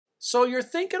So you're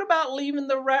thinking about leaving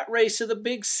the rat race of the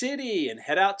big city and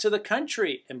head out to the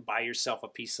country and buy yourself a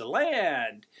piece of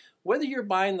land. Whether you're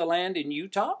buying the land in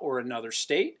Utah or another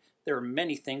state, there are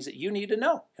many things that you need to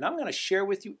know, and I'm going to share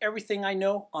with you everything I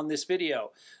know on this video.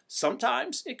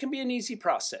 Sometimes it can be an easy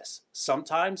process,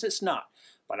 sometimes it's not,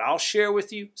 but I'll share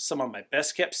with you some of my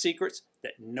best kept secrets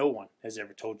that no one has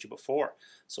ever told you before.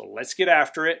 So let's get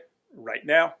after it right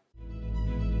now.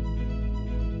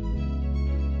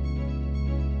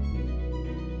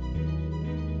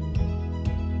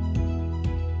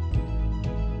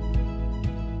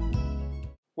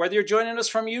 Whether you're joining us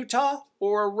from Utah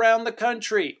or around the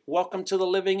country, welcome to the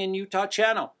Living in Utah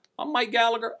channel. I'm Mike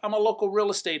Gallagher. I'm a local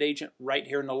real estate agent right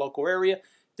here in the local area.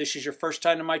 If this is your first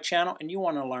time to my channel and you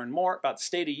want to learn more about the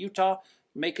state of Utah,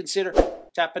 you may consider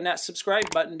tapping that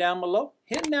subscribe button down below,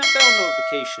 hitting that bell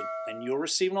notification, and you'll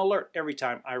receive an alert every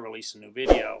time I release a new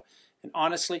video. And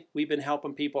honestly, we've been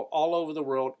helping people all over the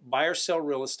world buy or sell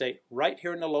real estate right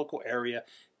here in the local area.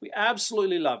 We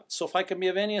absolutely love it. So if I can be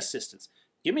of any assistance,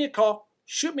 give me a call.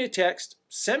 Shoot me a text,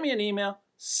 send me an email,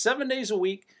 7 days a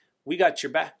week. We got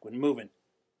your back when moving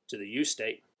to the U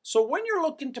state. So when you're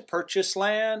looking to purchase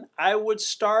land, I would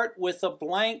start with a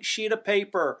blank sheet of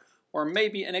paper or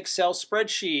maybe an Excel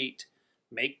spreadsheet.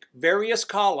 Make various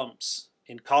columns.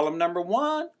 In column number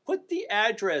 1, put the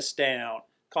address down.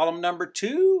 Column number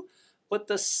 2, put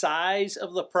the size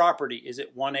of the property. Is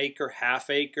it 1 acre, half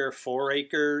acre, 4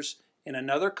 acres? In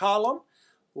another column,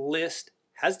 list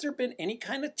has there been any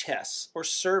kind of tests or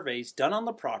surveys done on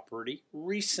the property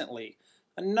recently?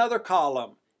 Another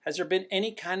column, has there been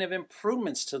any kind of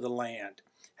improvements to the land?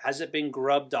 Has it been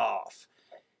grubbed off?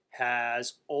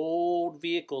 Has old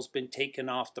vehicles been taken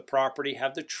off the property?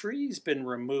 Have the trees been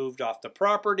removed off the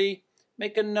property?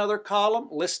 Make another column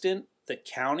listing the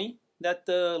county that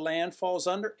the land falls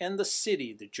under and the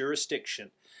city, the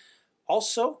jurisdiction.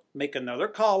 Also, make another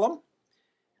column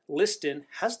listing,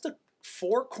 has the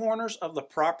 4 corners of the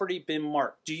property been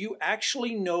marked? Do you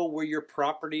actually know where your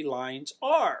property lines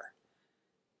are?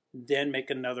 Then make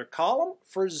another column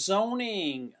for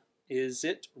zoning. Is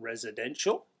it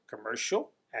residential,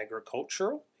 commercial,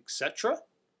 agricultural, etc.?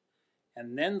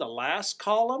 And then the last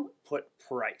column, put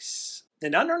price.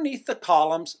 Then underneath the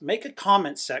columns, make a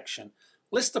comment section.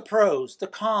 List the pros, the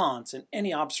cons, and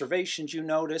any observations you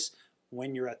notice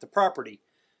when you're at the property.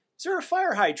 Is there a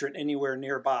fire hydrant anywhere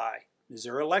nearby? Is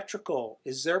there electrical?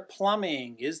 Is there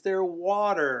plumbing? Is there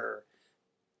water?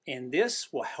 And this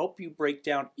will help you break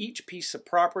down each piece of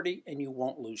property and you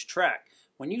won't lose track.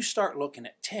 When you start looking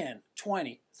at 10,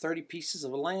 20, 30 pieces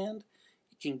of land,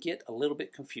 it can get a little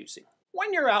bit confusing.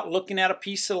 When you're out looking at a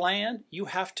piece of land, you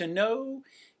have to know,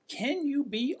 can you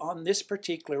be on this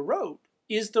particular road?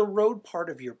 Is the road part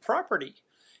of your property?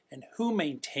 And who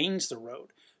maintains the road?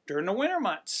 During the winter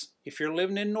months, if you're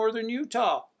living in northern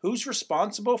Utah, who's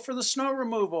responsible for the snow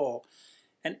removal?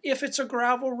 And if it's a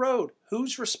gravel road,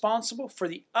 who's responsible for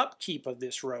the upkeep of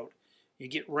this road? You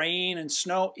get rain and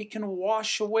snow, it can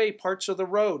wash away parts of the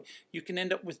road. You can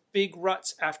end up with big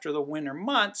ruts after the winter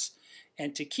months.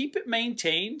 And to keep it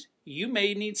maintained, you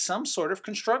may need some sort of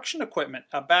construction equipment,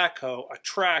 a backhoe, a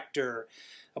tractor,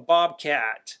 a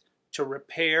bobcat, to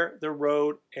repair the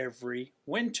road every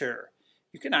winter.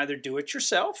 You can either do it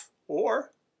yourself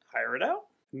or hire it out.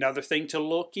 Another thing to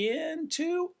look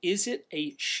into, is it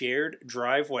a shared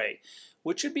driveway?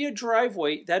 Which would be a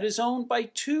driveway that is owned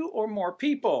by 2 or more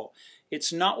people.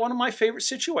 It's not one of my favorite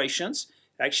situations.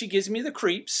 It actually gives me the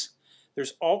creeps.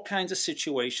 There's all kinds of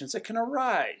situations that can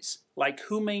arise, like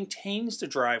who maintains the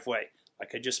driveway,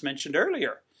 like I just mentioned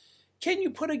earlier. Can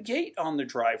you put a gate on the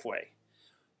driveway?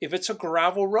 If it's a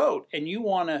gravel road and you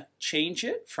want to change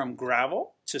it from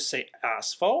gravel to, say,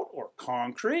 asphalt or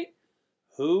concrete,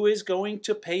 who is going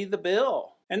to pay the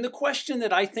bill? And the question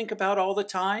that I think about all the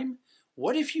time,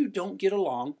 what if you don't get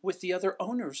along with the other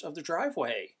owners of the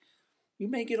driveway? You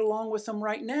may get along with them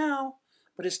right now,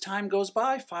 but as time goes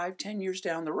by, 5, 10 years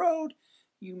down the road,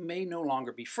 you may no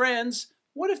longer be friends.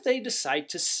 What if they decide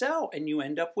to sell and you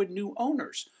end up with new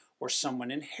owners, or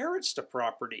someone inherits the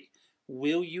property?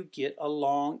 Will you get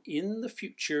along in the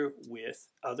future with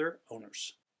other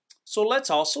owners? So let's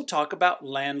also talk about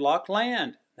landlocked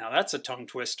land. Now that's a tongue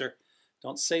twister.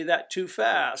 Don't say that too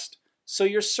fast. So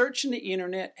you're searching the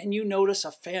internet and you notice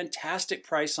a fantastic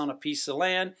price on a piece of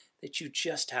land that you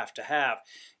just have to have.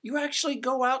 You actually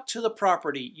go out to the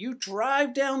property. You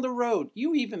drive down the road.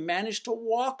 You even manage to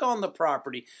walk on the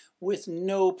property with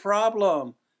no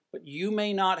problem. But you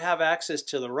may not have access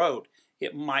to the road.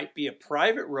 It might be a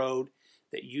private road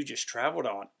that you just traveled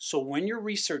on. So when you're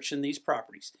researching these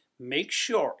properties, make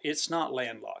sure it's not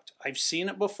landlocked. I've seen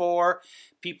it before.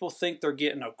 People think they're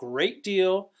getting a great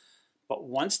deal But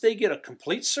once they get a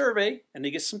complete survey and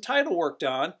they get some title work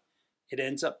done, it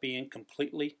ends up being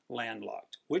completely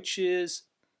landlocked, which is,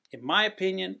 in my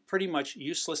opinion, pretty much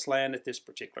useless land at this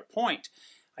particular point.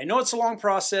 I know it's a long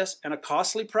process and a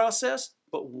costly process,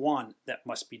 but one that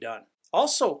must be done.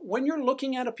 Also, when you're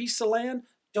looking at a piece of land,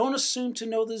 don't assume to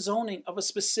know the zoning of a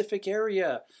specific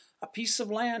area. A piece of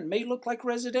land may look like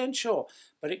residential,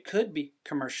 but it could be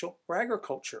commercial or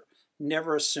agriculture.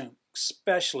 Never assume,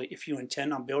 especially if you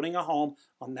intend on building a home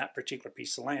on that particular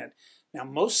piece of land. Now,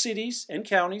 most cities and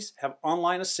counties have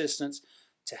online assistance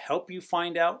to help you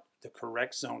find out the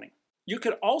correct zoning. You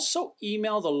could also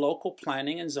email the local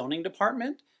planning and zoning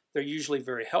department. They're usually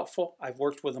very helpful. I've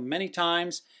worked with them many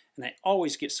times, and I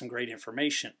always get some great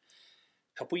information.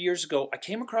 A couple years ago, I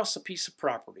came across a piece of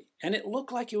property, and it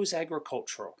looked like it was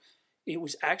agricultural. It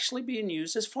was actually being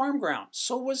used as farm ground.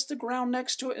 So was the ground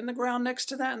next to it, and the ground next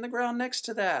to that, and the ground next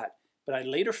to that. But I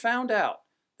later found out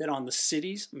that on the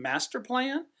city's master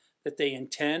plan, that they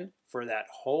intend for that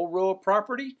whole row of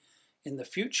property in the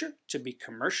future to be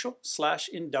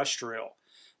commercial/industrial.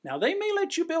 Now, they may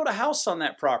let you build a house on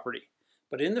that property,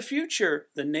 but in the future,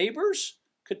 the neighbors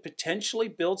could potentially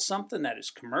build something that is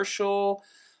commercial,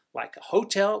 like a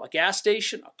hotel, a gas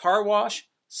station, a car wash,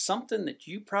 something that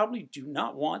you probably do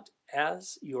not want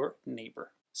as your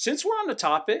neighbor. Since we're on the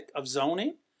topic of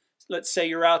zoning, let's say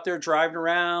you're out there driving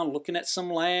around looking at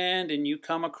some land and you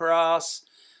come across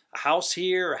a house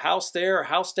here, a house there, a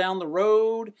house down the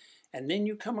road, and then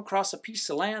you come across a piece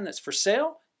of land that's for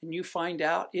sale and you find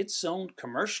out it's zoned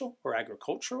commercial or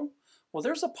agricultural. Well,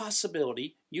 there's a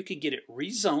possibility you could get it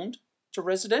rezoned to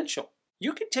residential.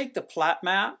 You could take the plat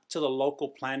map to the local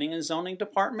planning and zoning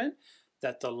department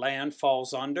that the land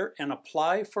falls under and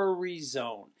apply for a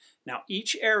rezone. Now,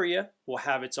 each area will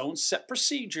have its own set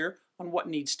procedure on what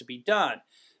needs to be done,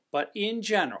 but in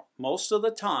general, most of the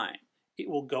time, it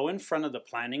will go in front of the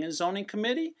Planning and Zoning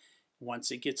Committee. Once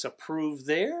it gets approved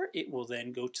there, it will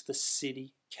then go to the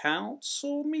City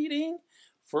Council meeting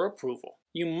for approval.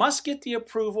 You must get the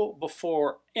approval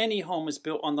before any home is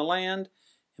built on the land.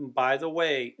 And by the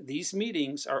way, these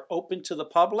meetings are open to the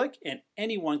public and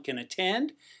anyone can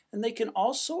attend, and they can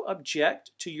also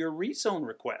object to your rezone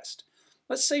request.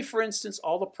 Let's say, for instance,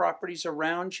 all the properties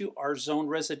around you are zoned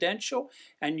residential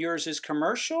and yours is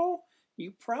commercial.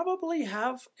 You probably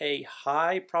have a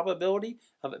high probability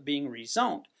of it being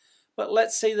rezoned. But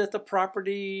let's say that the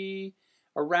property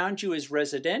around you is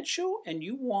residential and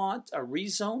you want a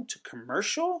rezone to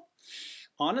commercial.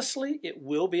 Honestly, it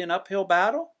will be an uphill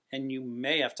battle and you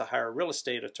may have to hire a real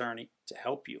estate attorney to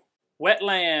help you.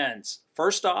 Wetlands.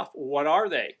 First off, what are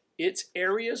they? It's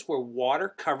areas where water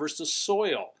covers the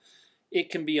soil. It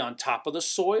can be on top of the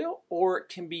soil or it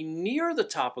can be near the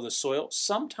top of the soil.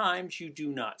 Sometimes you do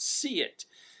not see it.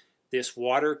 This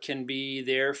water can be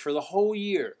there for the whole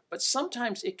year, but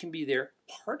sometimes it can be there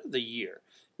part of the year.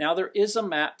 Now, there is a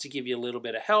map to give you a little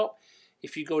bit of help.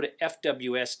 If you go to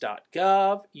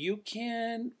fws.gov, you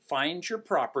can find your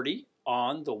property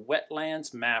on the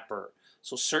Wetlands Mapper.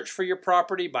 So search for your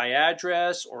property by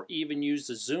address or even use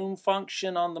the zoom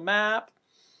function on the map.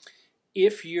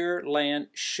 If your land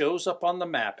shows up on the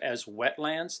map as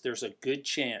wetlands, there's a good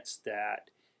chance that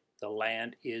the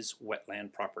land is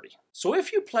wetland property. So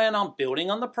if you plan on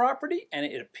building on the property and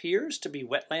it appears to be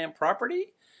wetland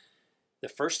property, the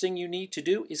first thing you need to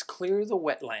do is clear the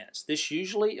wetlands. This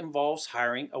usually involves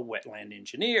hiring a wetland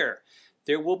engineer.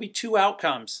 There will be two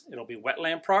outcomes. It'll be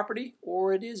wetland property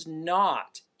or it is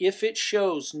not. If it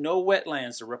shows no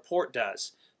wetlands, the report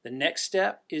does. The next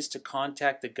step is to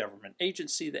contact the government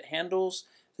agency that handles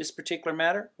this particular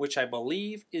matter, which I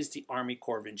believe is the Army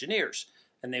Corps of Engineers,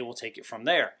 and they will take it from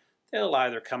there. They'll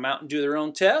either come out and do their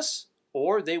own tests,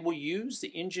 or they will use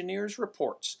the engineer's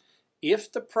reports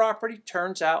if the property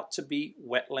turns out to be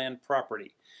wetland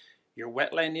property. Your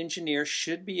wetland engineer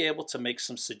should be able to make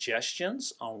some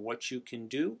suggestions on what you can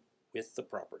do with the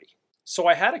property. So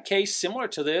I had a case similar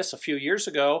to this a few years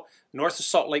ago, north of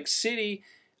Salt Lake City,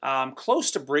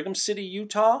 close to Brigham City,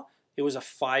 Utah. It was a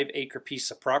 5-acre piece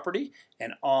of property,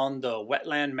 and on the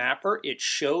wetland mapper, it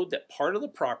showed that part of the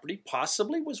property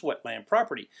possibly was wetland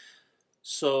property.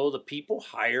 So the people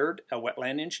hired a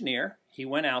wetland engineer. He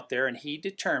went out there and he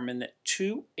determined that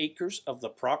 2 acres of the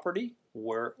property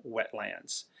were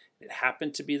wetlands. It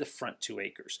happened to be the front 2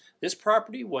 acres. This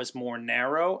property was more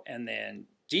narrow and then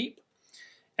deep.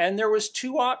 And there was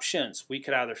 2 options. We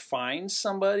could either find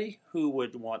somebody who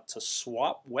would want to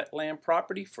swap wetland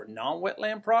property for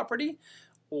non-wetland property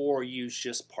or use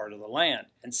just part of the land.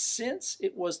 And since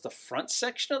it was the front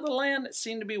section of the land that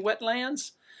seemed to be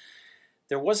wetlands,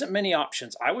 there wasn't many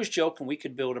options. I was joking we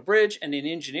could build a bridge, and an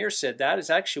engineer said that is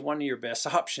actually one of your best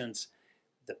options.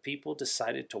 the people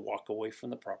decided to walk away from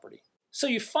the property. So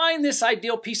you find this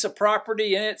ideal piece of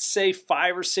property and it's say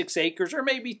 5 or 6 acres or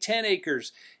maybe 10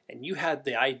 acres. And you had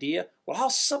the idea, well, I'll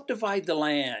subdivide the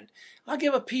land. I'll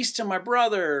give a piece to my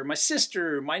brother, my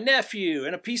sister, my nephew,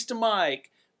 and a piece to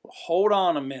Mike. Well, hold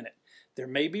on a minute. There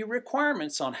may be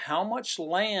requirements on how much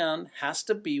land has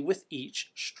to be with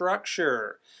each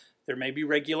structure. There may be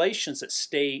regulations that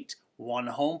state 1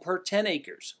 home per 10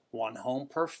 acres, 1 home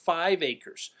per 5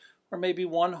 acres, or maybe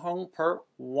 1 home per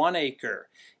 1 acre.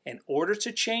 In order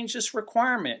to change this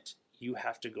requirement, you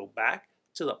have to go back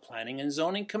to the Planning and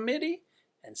Zoning Committee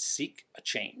and seek a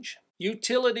change.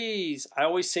 Utilities. I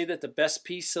always say that the best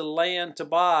piece of land to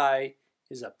buy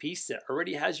is a piece that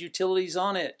already has utilities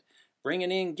on it.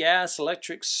 Bringing in gas,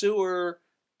 electric, sewer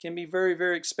can be very,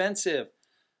 very expensive.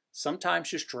 Sometimes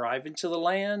just drive into the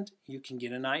land, you can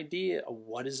get an idea of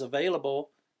what is available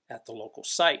at the local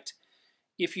site.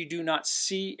 If you do not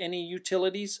see any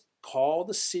utilities, call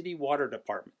the city water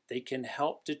department. They can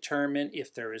help determine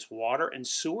if there is water and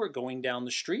sewer going down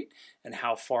the street and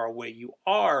how far away you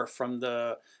are from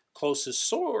the closest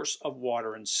source of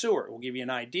water and sewer. It will give you an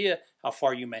idea how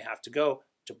far you may have to go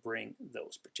to bring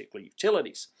those particular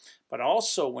utilities. But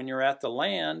also when you're at the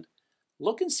land,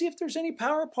 look and see if there's any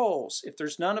power poles. If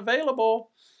there's none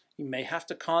available, you may have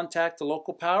to contact the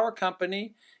local power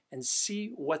company and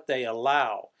see what they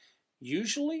allow.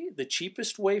 Usually the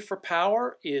cheapest way for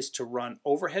power is to run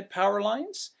overhead power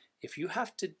lines. If you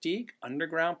have to dig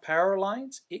underground power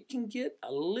lines, it can get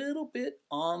a little bit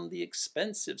on the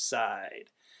expensive side.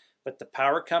 But the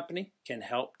power company can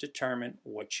help determine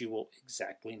what you will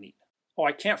exactly need. Oh,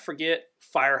 I can't forget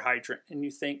fire hydrant. And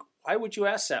you think, why would you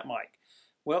ask that, Mike?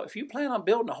 Well, if you plan on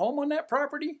building a home on that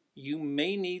property, you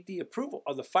may need the approval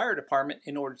of the fire department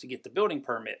in order to get the building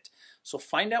permit. So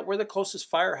find out where the closest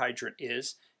fire hydrant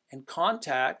is and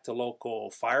contact the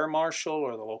local fire marshal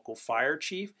or the local fire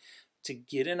chief to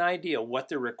get an idea what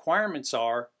the requirements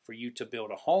are for you to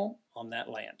build a home on that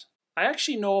land. I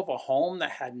actually know of a home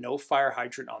that had no fire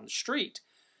hydrant on the street,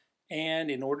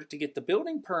 and in order to get the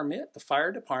building permit, the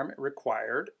fire department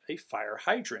required a fire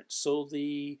hydrant. So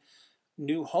the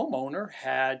new homeowner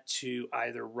had to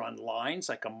either run lines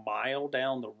like a mile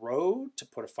down the road to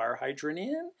put a fire hydrant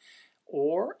in,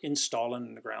 or install an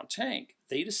underground tank.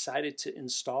 They decided to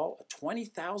install a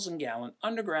 20,000 gallon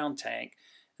underground tank,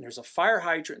 and there's a fire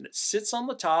hydrant that sits on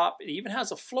the top. It even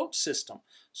has a float system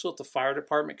so that the fire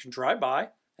department can drive by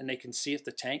and they can see if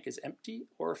the tank is empty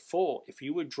or full. If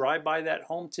you would drive by that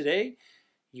home today,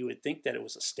 you would think that it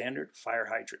was a standard fire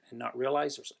hydrant and not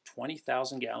realize there's a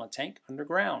 20,000 gallon tank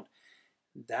underground.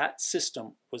 That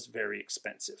system was very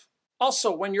expensive.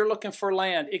 Also, when you're looking for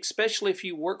land, especially if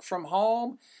you work from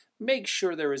home, make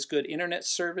sure there is good internet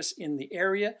service in the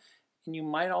area, and you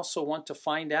might also want to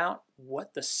find out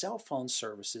what the cell phone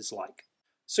service is like.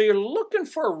 So you're looking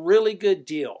for a really good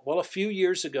deal. Well, a few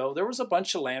years ago, there was a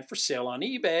bunch of land for sale on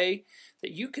eBay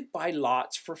that you could buy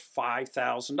lots for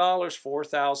 $5,000,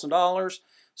 $4,000.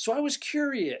 So I was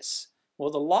curious.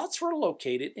 Well, the lots were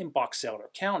located in Box Elder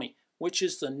County, which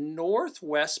is the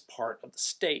northwest part of the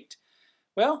state.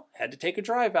 Well, had to take a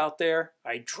drive out there.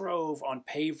 I drove on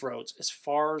paved roads as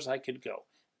far as I could go.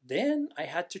 Then I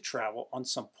had to travel on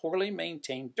some poorly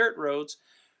maintained dirt roads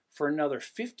for another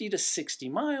 50 to 60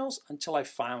 miles until I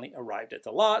finally arrived at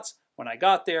the lots. When I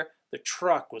got there, the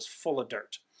truck was full of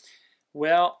dirt.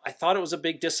 Well, I thought it was a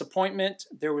big disappointment.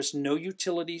 There was no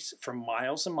utilities for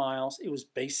miles and miles. It was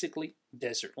basically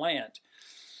desert land.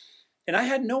 And I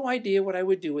had no idea what I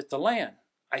would do with the land.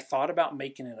 I thought about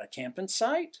making it a camping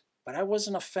site, but I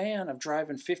wasn't a fan of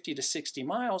driving 50 to 60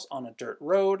 miles on a dirt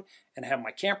road and have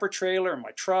my camper trailer and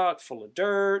my truck full of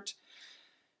dirt.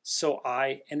 So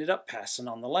I ended up passing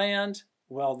on the land.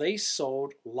 Well, they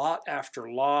sold lot after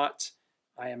lot,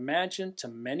 I imagine, to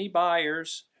many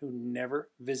buyers who never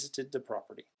visited the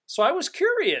property. So I was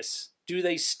curious, do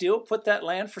they still put that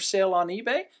land for sale on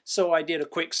eBay? So I did a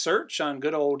quick search on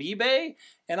good old eBay,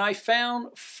 and I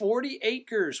found 40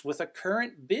 acres with a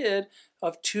current bid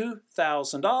of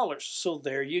 $2,000. So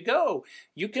there you go.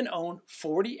 You can own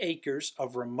 40 acres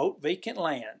of remote vacant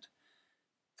land,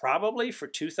 probably for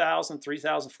 $2,000,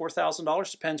 $3,000,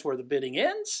 $4,000, depends where the bidding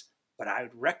ends, but I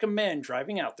would recommend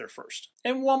driving out there first.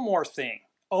 And one more thing.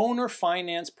 Owner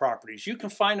finance properties. You can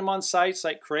find them on sites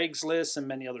like Craigslist and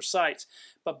many other sites,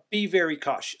 but be very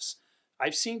cautious.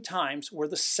 I've seen times where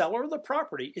the seller of the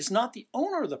property is not the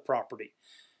owner of the property,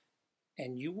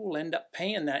 and you will end up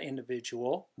paying that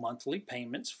individual monthly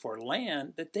payments for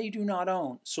land that they do not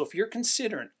own. So if you're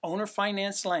considering owner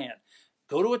finance land,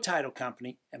 go to a title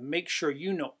company and make sure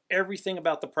you know everything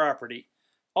about the property.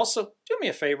 Also, do me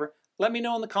a favor, Let me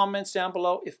know in the comments down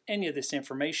below if any of this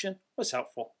information was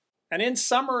helpful. And in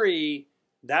summary,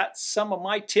 that's some of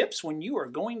my tips when you are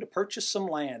going to purchase some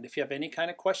land. If you have any kind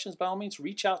of questions, by all means,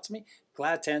 reach out to me.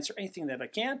 Glad to answer anything that I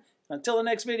can. Until the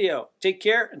next video, take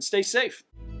care and stay safe.